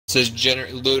says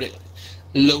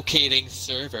locating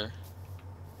server.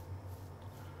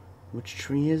 Which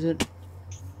tree is it?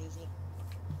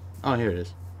 Oh, here it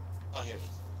is.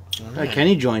 Right.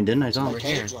 Kenny joined in. I saw him. We're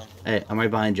here. Hey, I'm right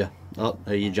behind you. Oh,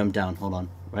 you jumped down. Hold on.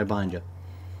 Right behind you.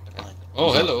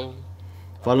 Oh, hello.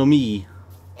 Follow me.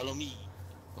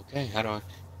 Okay, how do I...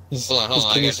 Is, Hold on.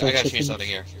 I gotta change something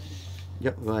here.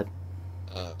 Yep, go ahead.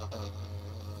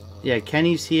 Yeah,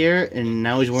 Kenny's here, and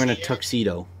now he's wearing a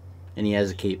tuxedo. And he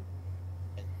has a cape.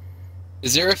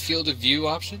 Is there a field of view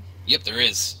option? Yep, there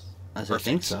is. I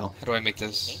think so. How do I make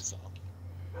this?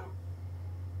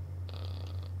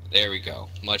 There we go.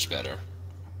 Much better.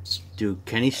 Dude,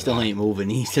 Kenny still ain't moving.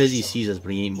 He says he sees us,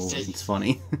 but he ain't moving. It's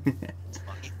funny.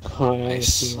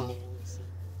 Nice.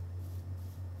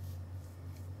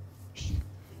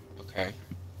 Okay.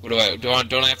 What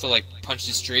don't I have to like punch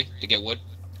this tree to get wood?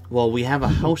 Well, we have a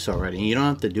house already. You don't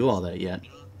have to do all that yet.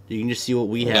 You can just see what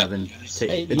we have and take.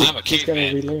 Hey, I'm a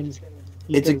caveman.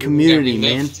 It's a community,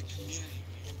 man.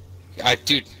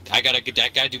 Dude, I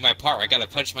gotta do my part. I gotta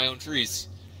punch my own trees.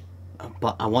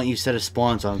 But I want you to set a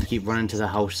spawn so I can keep running to the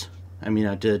house. I mean,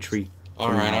 to the tree.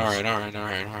 Alright, fine. I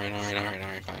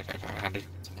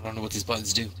don't know what these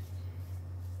buttons do.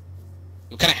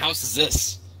 What kind of house is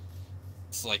this?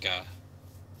 It's like a...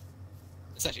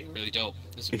 It's actually really dope.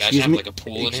 Just imagine having like a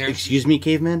pool in here. Excuse me,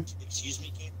 caveman?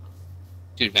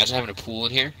 Dude, imagine having a pool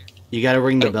in here. You gotta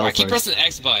ring the bell I keep first. pressing the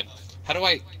X button. How do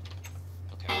I...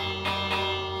 Okay.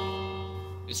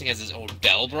 This thing has its own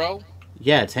bell, bro?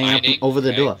 Yeah, it's hanging up over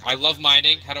the door. I love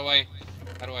mining. How do I...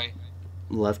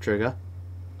 Left trigger.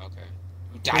 Okay.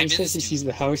 He Diamonds? says he sees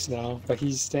the house now, but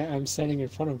I'm standing in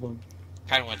front of him.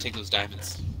 I don't want to take those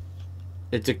diamonds.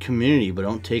 It's a community, but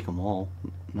don't take them all.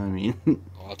 I mean...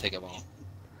 Oh, I'll take them all.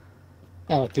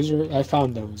 Oh, I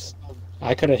found those.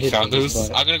 I could have hit Found those, those?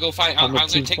 but I'm gonna go find... I'm gonna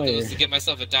team take player. those to get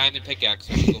myself a diamond pickaxe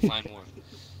so I can go find more.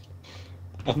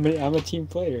 I'm a team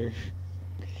player.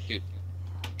 Dude.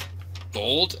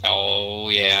 Gold? Oh,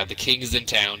 yeah. The king's in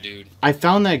town, dude. I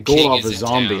found that gold King off is a in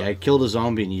zombie. town. I killed a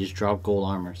zombie and he just dropped gold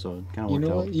armor, so it kind of You worked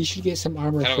know out. what? You should get some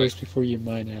armor How do first before you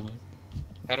mine, Alan.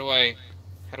 How do I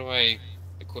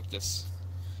equip this?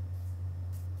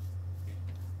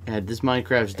 Yeah, this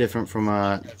Minecraft's different from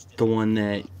the one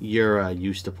that you're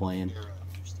used to playing.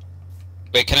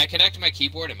 Wait, can I connect my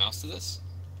keyboard and mouse to this?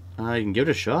 You can give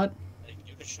it a shot.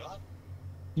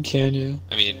 You can, yeah.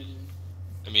 I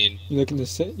mean, You look in the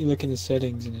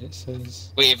settings and it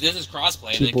says. wait, if this is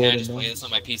crossplay, then can I just play this on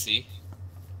my PC?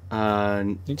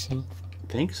 I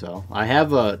think so. I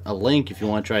have a link if you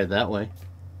want to try it that way.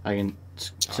 I can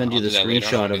send you the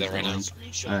screenshot of that right now.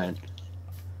 Alright.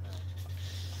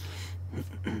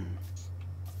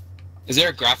 Is there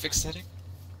a graphics setting?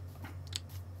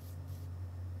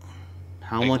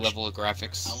 How Like much level of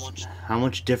graphics? How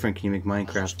much different can you make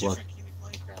Minecraft look?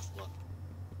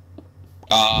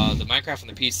 The Minecraft on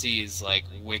the PC is like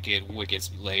wicked,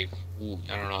 like, ooh,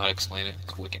 I don't know how to explain it.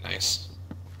 It's wicked nice.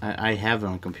 I have it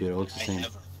on computer. It looks the same.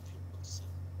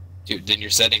 Dude, then your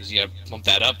settings, you gotta pump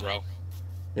that up, bro.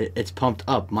 It's pumped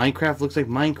up. Minecraft looks like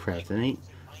Minecraft. It ain't.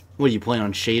 What are you playing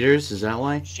on shaders? Is that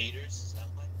why?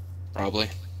 Probably.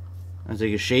 I was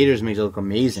like, shaders makes it look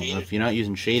amazing. But if you're not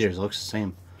using shaders, it looks the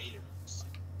same.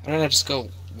 How did I just go?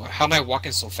 How am I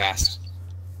walking so fast?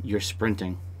 You're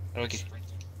sprinting. How do I get...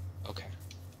 Okay.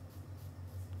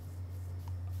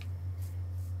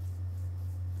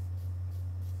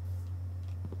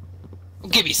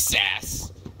 Don't give me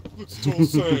sass. Still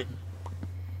saying.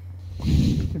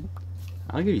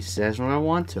 I'll give you sass when I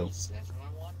want to.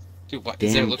 Dude, what?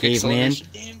 Is there Damn look caveman. acceleration?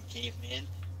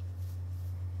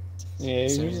 Yeah,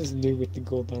 you're just new with the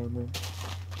gold armor.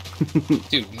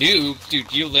 Dude, Noob.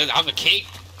 Dude, you live... I'm a king.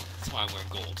 That's why I'm wearing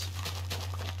gold.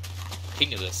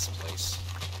 King of this place.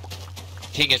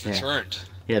 King has returned.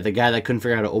 Yeah, the guy that couldn't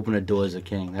figure out how to open a door is a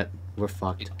king. We're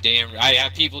fucked. Damn, I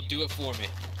have people do it for me.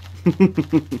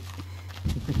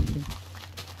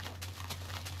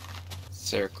 Is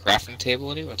there a crafting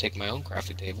table anywhere? I'll take my own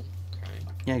crafting table. Okay.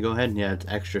 Yeah, go ahead. Yeah, it's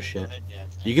extra shit.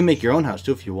 You can make your own house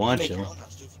too if you want to.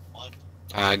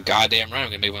 Goddamn right, I'm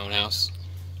gonna make my own house.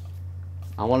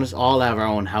 I want us all to have our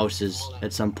own houses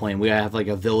at some point. We gotta have like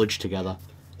a village together.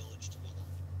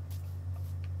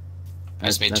 I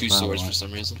just made That's two what I swords for want.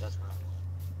 some reason.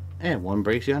 Yeah, one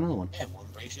breaks you another one.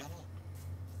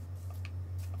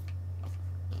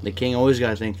 The king always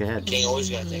gotta think ahead.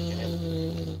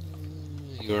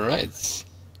 You're right.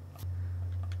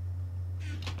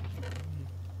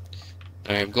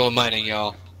 Alright, I'm going mining,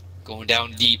 y'all. Going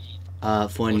down deep.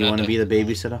 Flynn, you wanna be the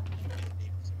babysitter?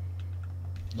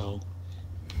 No.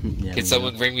 Yeah, Can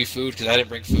someone bring me food? Because I didn't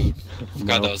bring food. I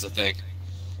forgot No. that was a thing.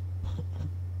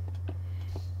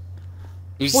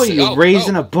 What, are you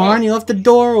raising a barn? You left the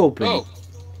door open. Oh,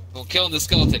 I'm killing the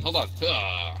skeleton. Hold on.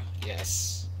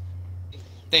 Yes.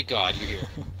 Thank God you're here.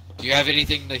 Do you have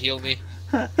anything to heal me?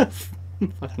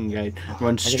 Fucking guy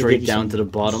runs straight down to the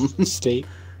bottom. Steak.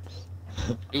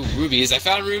 Ooh, rubies. I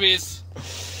found rubies.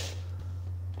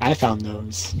 I found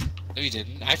those. No, you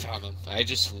didn't. I found them. I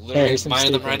just literally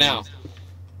mined them right now.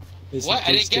 What?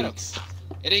 I didn't get them.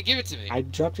 It didn't give it to me. I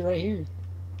dropped it right here.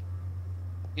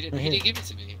 He didn't give it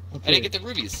to me. I didn't get the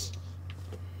rubies.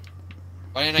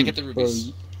 Why didn't I get the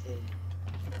rubies?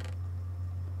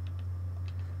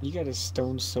 You got a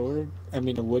stone sword? I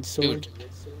mean a wood sword? Dude.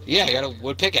 Yeah, I got a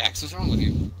wood pickaxe. What's wrong with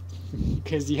you?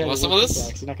 Because you have a wood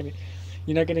pickaxe.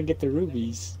 You're not gonna get the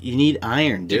rubies. You need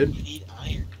iron, dude.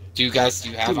 Do you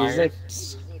have iron?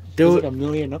 There's like a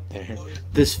million up there.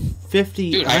 There's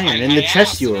 50 iron in the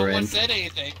chest you were in. No one said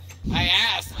anything. I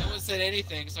asked. No one said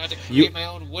anything, so I had to create my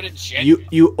own wooden shit.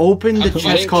 You opened the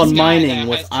chest called mining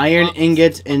with iron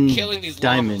ingots and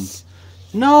diamonds.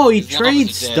 No, he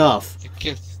trades stuff.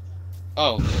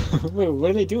 Oh. Wait, what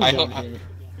are they doing down here?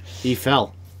 He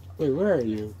fell. Wait, where are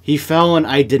you? He fell and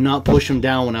I did not push him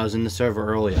down when I was in the server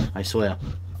earlier. I swear.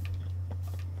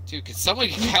 Dude, can someone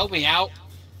help me out?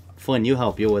 Flynn, you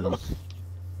help. You're with him.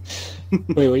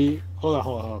 Wait, what are you... Hold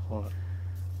on.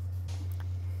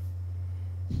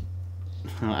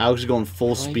 Alex is going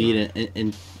full speed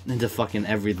into fucking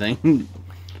everything.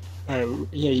 Alright,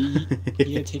 yeah, you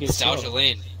gotta take it slow. Nostalgia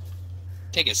Lane.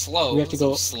 Take it slow. We have to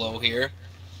go slow here.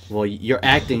 Well, you're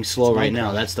acting slow right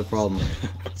now. That's the problem.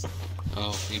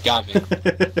 Oh, you got me.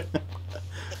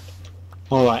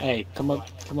 Hold on, hey, come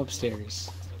upstairs.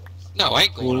 No, I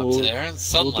ain't going up there.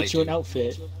 Sunlight. We'll get you an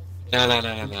outfit.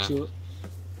 No.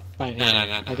 Fine. No.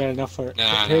 I got enough for. No.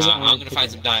 I'm gonna find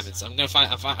some diamonds. I'm gonna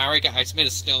find. I just made a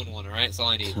stone one. All right, that's all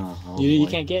I need. You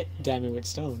can't get diamond with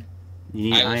stone.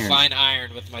 You need I will find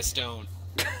iron with my stone.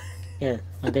 Here,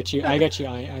 I got you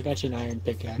an iron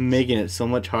pickaxe. Making it so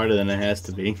much harder than it has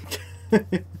to be.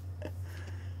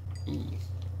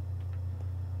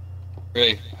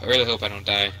 Really, I really hope I don't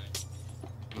die.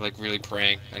 I'm like really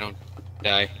praying I don't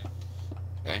die.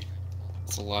 Okay,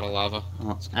 it's a lot of lava.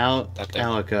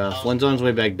 Alec, Flynn's on his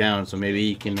way back down, so maybe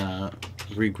he can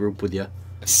regroup with you.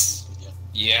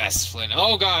 Yes, Flynn.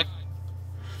 Oh God.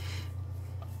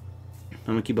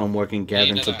 I'm gonna keep on working,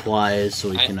 gathering supplies, so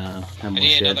we can have more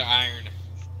shit. Another iron.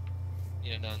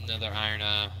 Another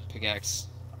iron pickaxe.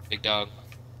 Big dog.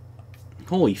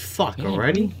 Holy fuck!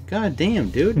 Already? God damn,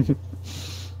 dude.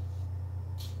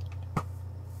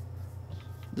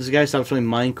 This guy stopped playing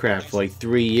Minecraft for like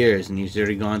 3 years, and he's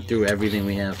already gone through everything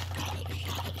we have.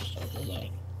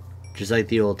 Just like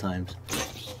the old times.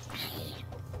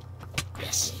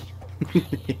 Yes.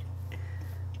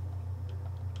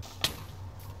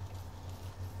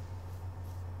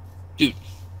 Dude.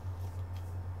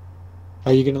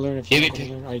 Are you gonna learn if you're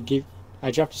gonna learn?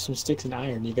 I dropped you some sticks and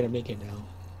iron. You're gonna make it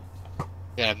now.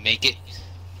 Gotta make it?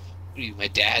 What are you, my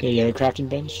dad? Yeah, you have a crafting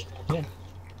bench? Yeah.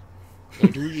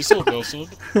 Do it yourself, Nelson.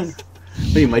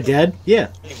 Wait, my dad? Yeah.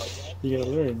 You gotta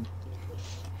learn.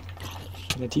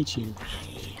 I'm gonna teach you.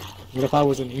 What if I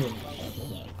wasn't here?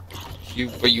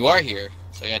 But you are here,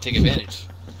 so I gotta take advantage.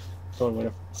 Or what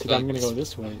if? So I'm gonna go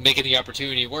this way. Making the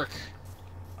opportunity work.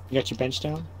 You got your bench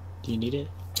down? Do you need it?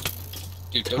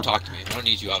 Dude, don't talk to me. I don't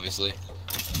need you, obviously.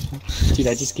 Dude,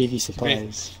 I just gave you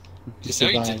supplies. You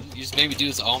just made me do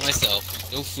this all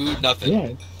myself. No food, nothing.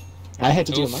 Yeah. I had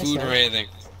to do it myself. No food or anything.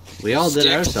 We all did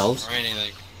it ourselves. Or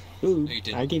anything. Food. No, you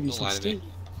didn't. I gave you Don't some lie to me. steak.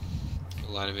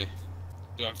 Don't lie to me.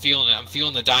 Dude, I'm feeling it. I'm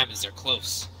feeling the diamonds. They're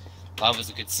close. Lava's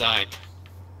a good sign.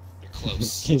 They're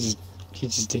close. He's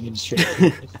just digging straight.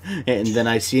 And then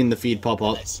I seen the feed pop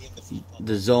up.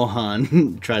 The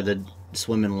Zohan tried to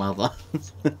swim in lava.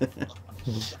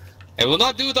 I will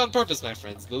not do it on purpose, my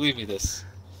friends. Believe me this.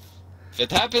 If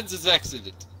it happens, it's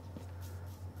accident.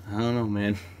 I don't know,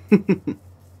 man.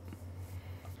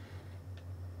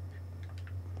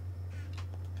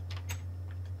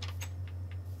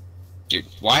 Dude,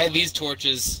 why are these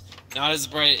torches not as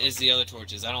bright as the other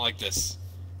torches? I don't like this.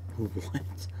 What?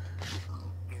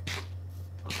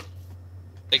 I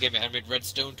think I made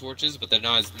redstone torches, but they're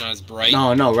not as bright.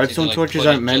 No, redstone torches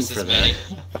aren't meant for that.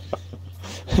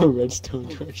 Redstone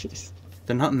torches.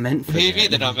 They're not meant for that. Maybe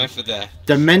they're not meant for that.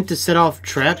 They're meant to set off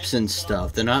traps and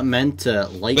stuff. They're not meant to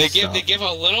light stuff. They give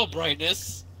a little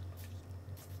brightness.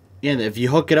 Yeah, if you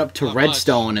hook it up to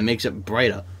redstone, it makes it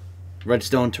brighter.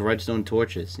 Redstone to redstone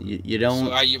torches. You don't.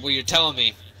 So what you're telling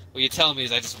me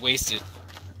is I just wasted.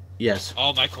 Yes.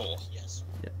 All my coal.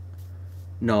 Yeah.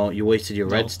 No, you wasted your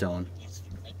redstone.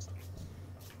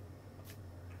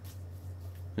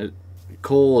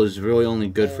 Coal is really only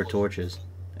good for torches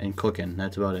and cooking.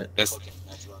 That's about it. That's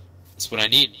what I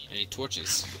need. I need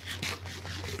torches.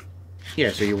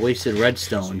 Yeah, so you wasted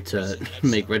redstone to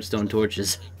make redstone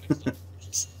torches.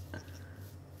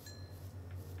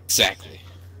 Exactly.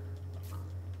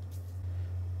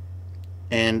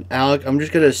 And Alec, I'm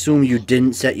just gonna assume you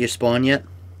didn't set your spawn yet.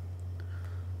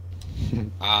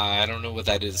 I don't know what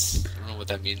that is. I don't know what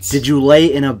that means. Did you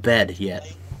lay in a bed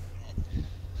yet?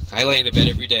 I lay in a bed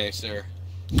every day, sir.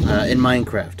 In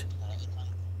Minecraft.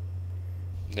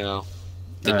 No.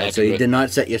 Alright, so you did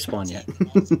not set your spawn yet.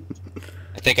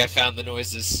 I think I found the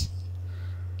noises.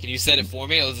 Can you set it for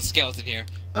me? Oh, there's a skeleton here.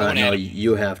 No,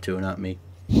 you have to, not me.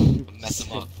 I'm messing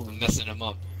him up. I'm messing him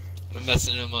up. I'm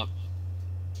messing him up.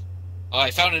 Oh,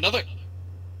 I found another.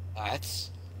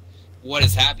 What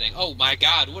is happening? Oh my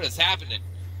God, what is happening?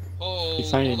 Oh,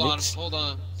 hold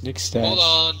on. Nick's stash. Hold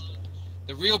on.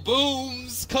 The real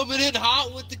boom's coming in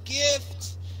hot with the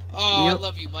gift. Oh, yep. I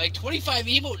love you, Mike. 25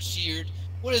 emotes sheared.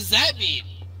 What does that mean?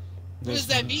 What does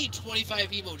that mean, 25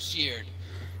 emotes sheared?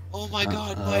 Oh my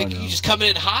God, Mike, you just coming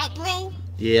in hot, bro?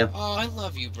 Yeah. Oh, I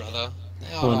love you, brother.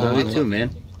 Oh, love you too,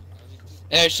 man.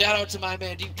 Shout out to my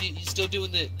man. You still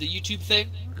doing the YouTube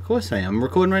thing? Of course I am. I'm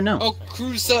recording right now. Oh,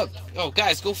 crew sub. Oh,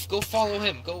 guys, go follow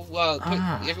him. Go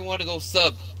everyone to go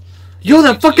sub. Yo,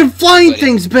 that fucking flying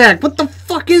thing's back. What the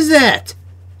fuck is that?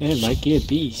 Man, Mike, you're a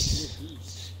beast.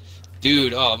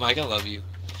 Dude, oh Mike, I love you.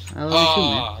 I love you too,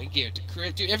 man. You gave it to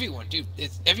Chris. Dude, everyone,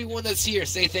 it's everyone that's here.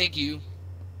 Say thank you.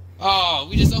 Oh,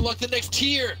 we just unlocked the next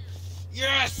tier.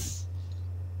 Yes.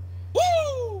 Woo!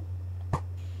 Oh,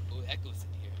 Echo's in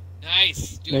here.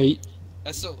 Nice, dude.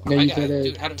 That's so. Now you gotta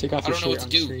dude, I don't know what to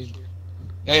do. Screen.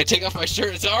 I gotta take off my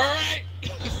shirt. It's all right.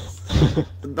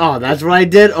 Oh, that's what I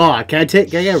did. Oh, can I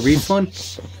get a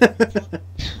refund?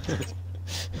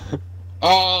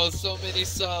 Oh, so many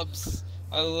subs.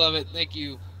 I love it. Thank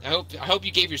you. I hope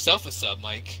you gave yourself a sub,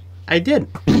 Mike. I did.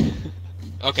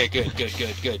 Okay,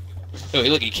 good. Oh,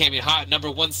 look, he came in hot,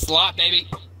 #1 slot, baby.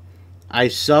 I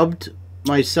subbed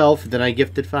myself, then I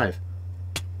gifted 5.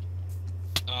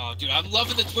 Oh, dude, I'm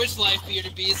loving the Twitch life,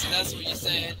 Bearded Beast, and that's what you're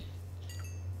saying.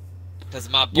 That's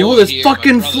my boy. Yo, this here,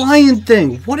 fucking flying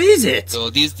thing. What is it? So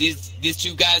these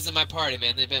two guys in my party,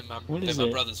 man, they've been my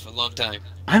brothers for a long time.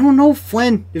 I don't know,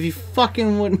 Flynn. If you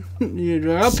fucking wouldn't,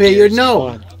 you're up here, you'd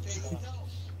know.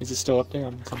 Is it still up there?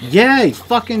 I'm coming. Yeah, he's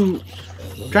fucking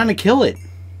trying to kill it.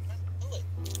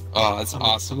 Oh, that's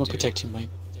awesome. I'm gonna protect you, Mike.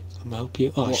 I'm gonna help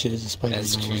you. Oh shit, there's a spider in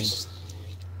my way.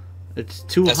 It's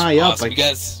too high awesome. up. You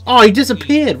guys... Oh, he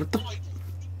disappeared. What the?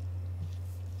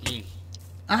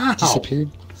 Ow!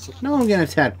 Disappeared. No, I'm getting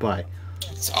attacked by.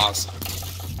 It's awesome.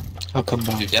 I'll come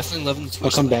back. You're definitely loving the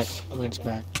Twitch. I'll come back when it's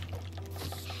back.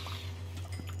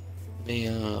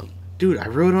 Dude, I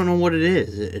really don't know what it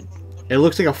is. It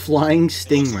looks like a flying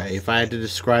stingray, if I had to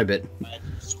describe it.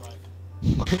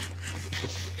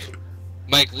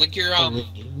 Mike, link your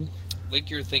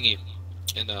thingy,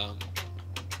 and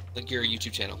link your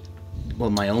YouTube channel. Well,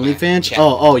 my OnlyFans?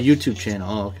 Oh, YouTube channel.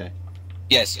 Oh, okay.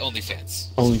 Yes,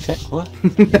 OnlyFans. OnlyFans? What?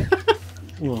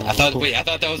 I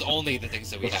thought that was only the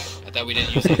things that we had. I thought we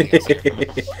didn't use anything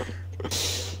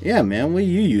else here. Yeah, man, what are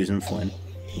you using, Flynn?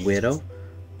 Weirdo.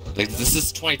 Like, this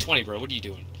is 2020, bro. What are you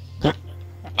doing?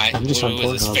 I'm just on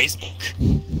Pornhub. Facebook.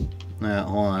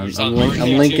 Hold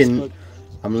on.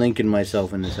 I'm linking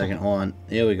myself in a second. Hold on.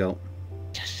 Here we go.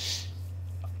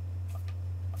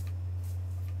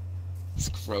 It's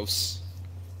gross.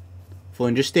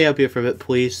 Flynn, just stay up here for a bit,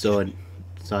 please, so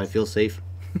I feel safe.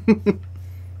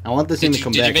 I want this thing to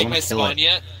come back. Did you make my spawn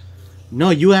yet?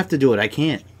 No, you have to do it. I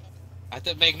can't. I have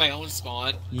to make my own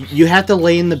spawn. You have to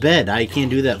lay in the bed. I can't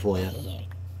do that for you.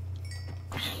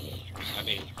 I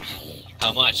mean,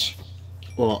 how much?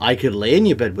 Well, I could lay in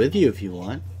your bed with you if you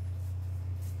want.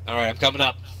 Alright, I'm coming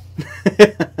up.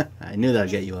 I knew that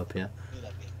would get you up, yeah.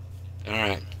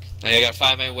 Alright. I gotta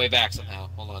find my way back somehow.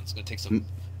 Hold on, it's gonna take some...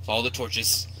 Follow the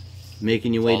torches.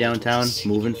 Making your way downtown,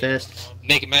 moving fast?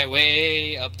 Making my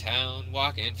way uptown,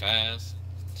 walking fast.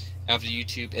 After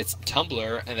YouTube, it's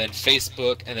Tumblr, and then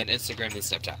Facebook, and then Instagram, and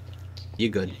Snapchat. You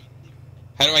good.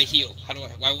 How do I heal?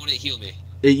 Why won't it heal me?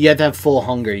 You have to have full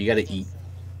hunger, you gotta eat.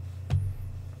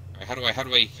 Alright, how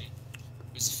do I...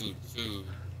 Where's the food? Food.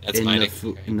 That's in mining.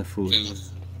 In the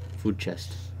food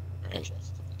chest. Right.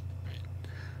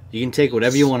 You can take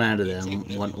whatever you want out of there,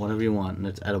 whatever you want, and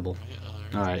it's edible.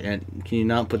 Alright, and can you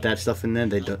not put that stuff in there?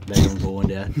 They don't go in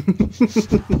there.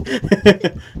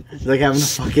 It's like having a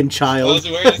fucking child. I was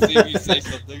waiting to see if you say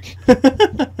something.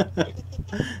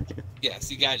 Yeah,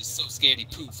 see, guy just so scared he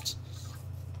poofed.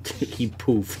 He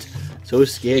poofed. So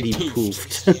scared he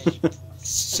poofed.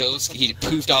 He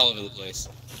poofed all over the place.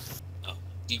 Oh,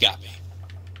 you got me.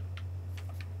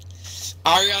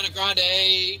 Ariana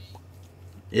Grande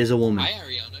is a woman. Hi,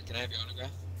 Ariana. Can I have your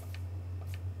autograph?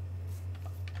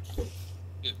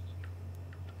 Dude.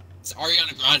 It's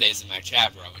Ariana Grande's in my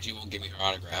chat, bro, but you won't give me her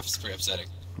autograph. It's pretty upsetting.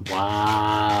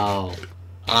 Wow.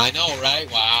 I know, right?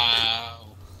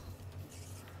 Wow.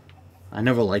 I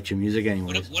never liked your music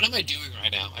anyways. What am I doing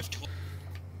right now?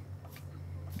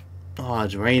 Oh,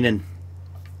 it's raining.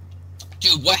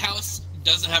 Dude, what house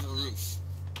doesn't have a roof?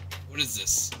 What is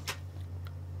this?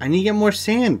 I need to get more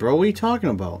sand, bro. What are you talking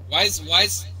about? Why is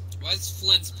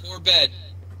Flint's poor bed?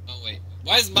 Oh wait.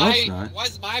 Why is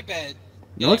my bed?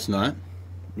 No, it's not.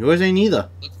 Yours ain't either.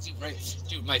 Look,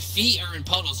 dude, my feet are in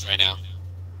puddles right now.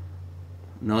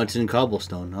 No, it's in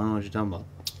cobblestone. I don't know what you're talking about.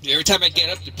 Dude, every time I get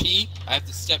up to pee, I have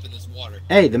to step in this water.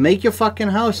 Hey, then make your fucking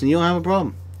house and you don't have a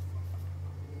problem.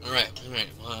 Alright.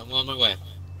 Well, I'm on my way.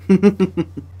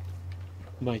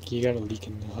 Mike, you got a leak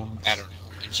in the house. I don't know.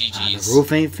 GG's. The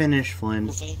roof ain't finished, Flynn.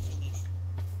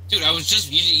 Dude, I was just.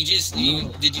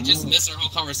 Did you just miss our whole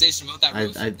conversation about that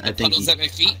roof? I the think puddles at my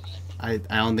feet? I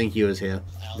don't think he was here.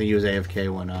 I think he was AFK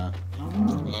when I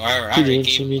already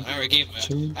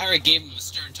gave him a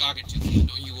stern talking to.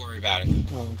 Don't you worry about it.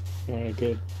 Oh, alright,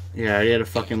 good. Yeah, I already had to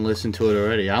fucking listen to it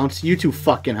already. I don't see you two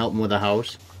fucking helping with a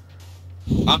house.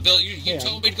 I'm Bill. You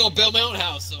told me to go build my own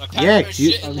house, so I packed my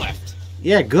shit and left.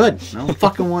 Yeah, good. I don't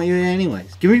fucking want you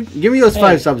anyways. Give me those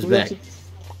 5 subs back.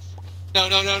 No.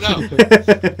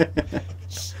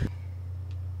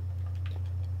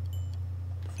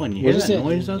 Fun, you hear that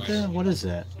noise out there? What is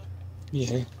that?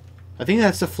 Yeah. I think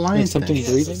that's the flying something thing.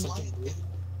 breathing?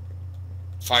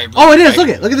 Oh, it is! Look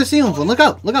at the ceiling, Flynn. Look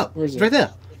up! Where is it's right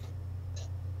there.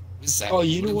 What is that? Oh,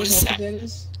 you know what that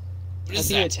is? What I is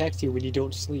think it that? attacks you when you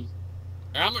don't sleep.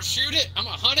 I'm gonna shoot it, I'm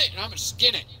gonna hunt it, and I'm gonna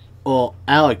skin it. Well,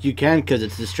 Alec, you can because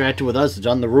it's distracted with us. It's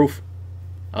on the roof.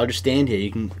 I'll just stand here. You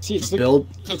can build.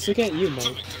 Let's look at you, Mike.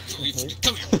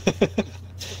 Come here.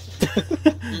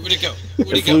 Where'd it go?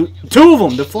 Where'd it go? 2 of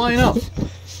them. They're flying up.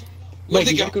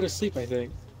 Mike, you gotta go to sleep, I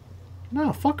think.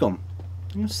 No, fuck them.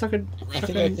 I'm gonna suck a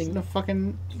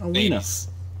fucking a wiener.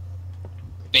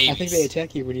 Babies. I think they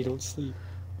attack you when you don't sleep.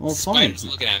 Well, fine. Spider's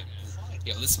looking at me.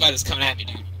 Yo, this spider's coming at me,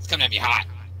 dude. It's coming at me hot.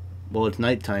 Well, it's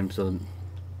nighttime, so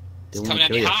it's coming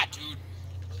at me hot, dude.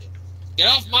 Get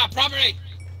off my property!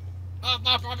 Off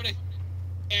my property!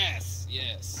 Yes.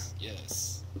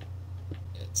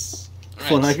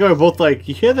 Well, like we're both like,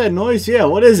 you hear that noise? Yeah,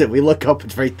 what is it? We look up,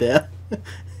 it's right there.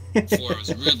 Before I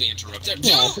was rudely interrupted.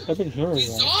 Yeah, I've been hearing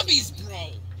these that. zombies,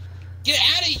 bro! Get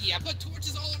out of here! I put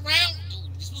torches all around,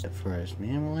 dude. At first,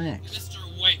 man, relax. Mr.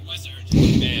 White Wizard,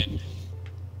 man.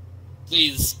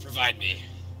 Please provide me.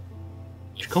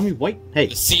 Did you call me white? Hey,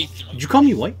 the see-through. Did you call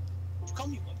me white?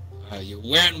 You're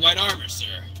wearing white armor,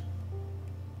 sir.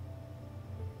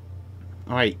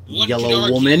 Alright, One yellow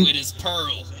can woman. argue it is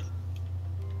pearl.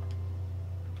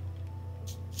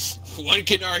 One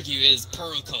can argue it is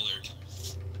pearl-colored.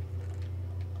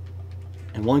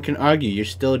 And one can argue you're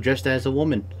still dressed as a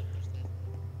woman.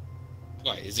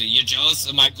 Why, is it you jealous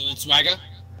of my gold swagger?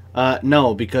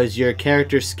 No, because your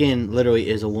character's skin literally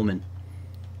is a woman.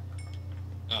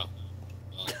 Oh.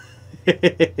 Well,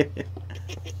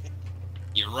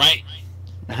 you're right.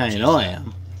 I know I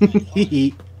am.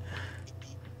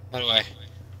 How do I?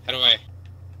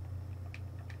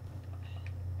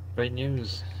 Great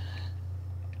news.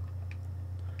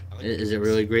 Is it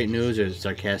really great news or is it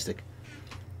sarcastic?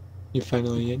 You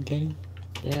finally in, Kenny?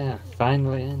 Yeah,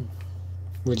 finally in.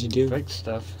 What'd you do? Great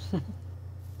stuff.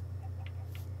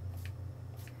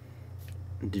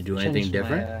 Did you do anything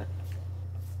different?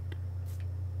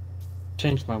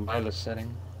 Changed my wireless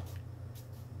setting.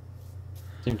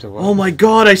 Seemed to work. Oh my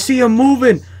god, I see him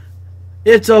moving!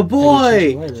 It's a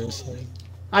boy!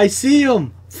 I see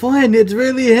him! Flynn, it's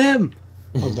really him!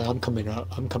 Oh, no, I'm coming up.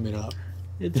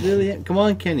 It's really him. Come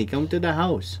on, Kenny, come to the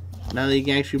house. Now that you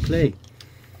can actually play.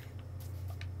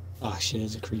 Oh shit,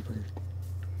 it's a creeper.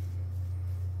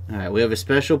 Alright, we have a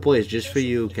special place just for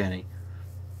you, Kenny.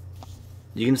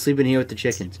 You can sleep in here with the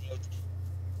chickens.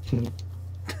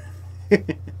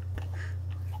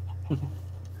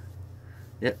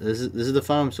 Yep, this is the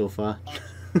farm so far.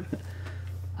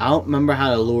 I don't remember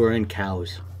how to lure in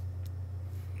cows.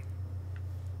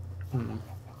 All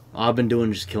I've been doing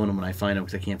is just killing them when I find them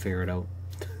because I can't figure it out.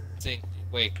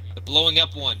 Wait, the blowing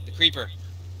up one, the creeper.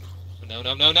 No.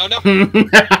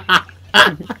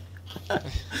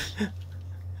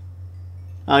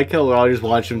 I kill her. I'll just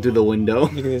watch him through the window.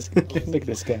 Look at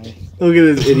this guy. Look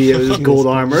at this idiot with his gold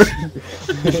armor.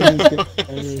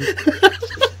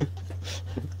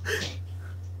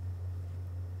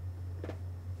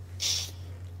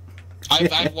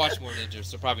 I've watched more Ninja,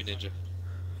 so probably Ninja.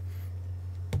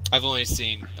 I've only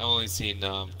seen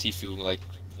Tifu like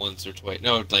once or twice.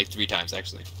 No, like 3 times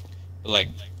actually. But like,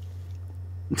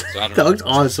 so I don't That know. looks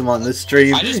awesome on the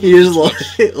stream. I just You just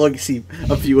watched- look, see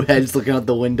a few heads looking out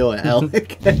the window at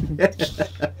Alec.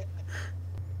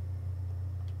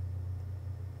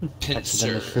 Accidentally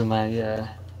Pincer. threw my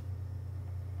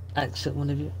axe at one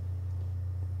of you.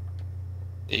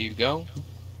 There you go.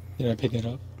 Did I pick it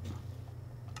up?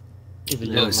 Either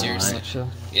No, you or mine, seriously. I'm not sure.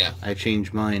 Yeah. I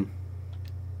changed mine.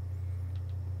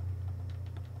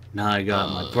 Now I got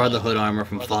my Brotherhood armor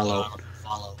from Follow.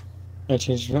 I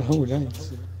changed it. Oh,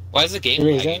 nice. Why is the game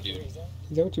Wait, is lagging, that- dude? Is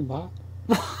that what you bought?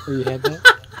 Or you had that?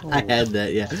 I had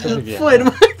that, yeah. Yeah. Wait,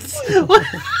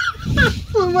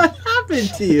 what happened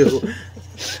to you?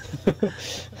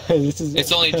 This is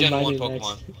It's only a Gen 1 mining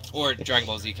Pokemon. Or Dragon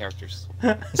Ball Z characters.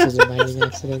 This is a mining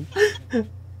accident. And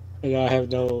I have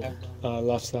no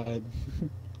left side.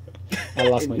 I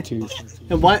lost my tooth.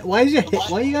 And why you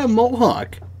got a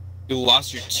mohawk? You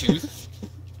lost your tooth?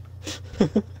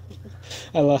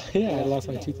 I lost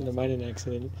my tooth in a mining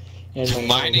accident. And my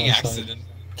Mining left side. accident.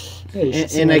 Yeah, you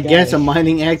should see And my I guess guy. a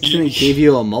mining accident gave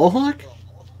you a mohawk?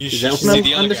 You Is should that see what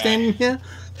the I'm other understanding here?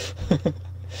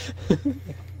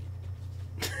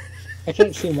 I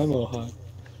can't see my mohawk,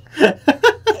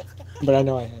 but I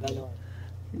know I have it.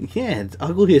 Yeah, it's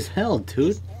ugly as hell,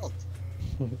 dude.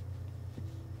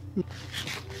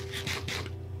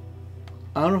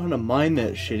 I don't know how to mine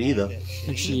that shit either.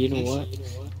 Actually, you know what?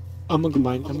 I'm gonna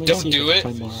mine. I'm gonna Don't see if do I it.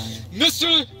 can find more iron.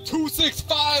 Mr.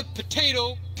 265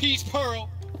 Potato Peach Pearl.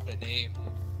 What a name.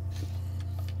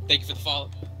 Thank you for the follow.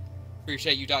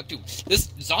 Appreciate you, Doc. Dude,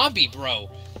 this zombie, bro.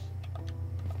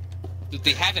 Dude,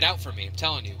 they have it out for me. I'm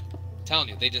telling you.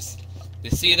 They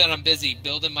see that I'm busy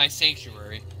building my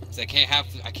sanctuary. Cause I can't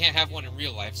have one in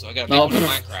real life, so I gotta make one in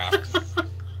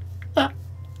Minecraft.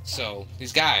 So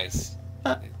these guys,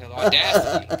 the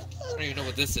audacity. I don't even know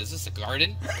what this is. Is this a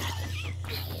garden?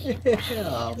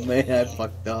 Oh man, I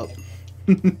fucked up.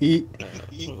 What do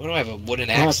I have? A wooden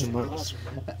axe? I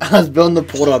was building the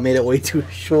portal, I made it way too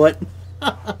short.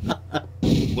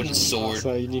 Wooden sword?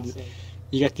 So you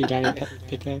got the diamond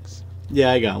pickaxe?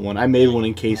 Yeah, I got one. I made one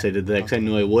in case I did that, because I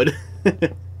knew I would.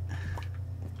 There's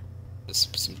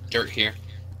some dirt here.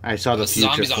 I saw the The future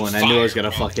zombie's on for it, and I knew I was fire,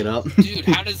 gonna bro. fuck it up. Dude,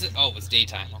 how does it... Oh, it's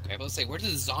daytime. Okay, but let's say, where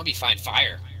does the zombie find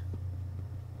fire?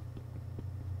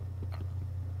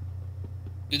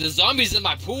 Dude, the zombie's in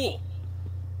my pool.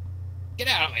 Get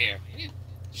out of here.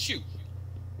 Shoot.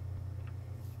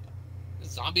 The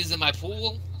zombie's in my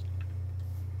pool.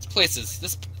 This place is...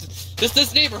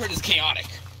 This neighborhood is chaotic.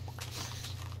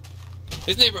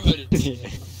 This neighborhood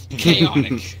is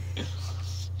chaotic.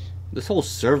 This whole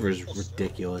server's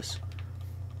ridiculous.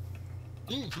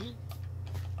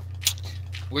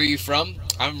 Where are you from?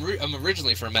 I'm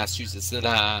originally from Massachusetts. Then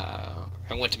I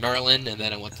went to Maryland, and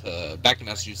then I went back to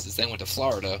Massachusetts. Then I went to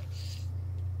Florida,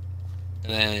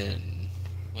 and then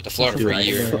went to Florida for a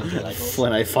year.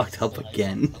 When I fucked up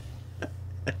again.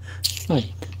 Like,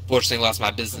 Fortunately, lost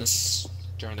my business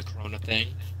during the Corona thing.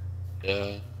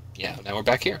 Yeah, now we're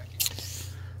back here,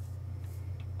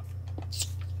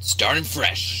 starting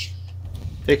fresh,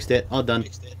 Fixed it. All done.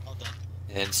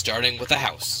 and starting with a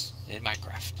house in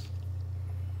Minecraft.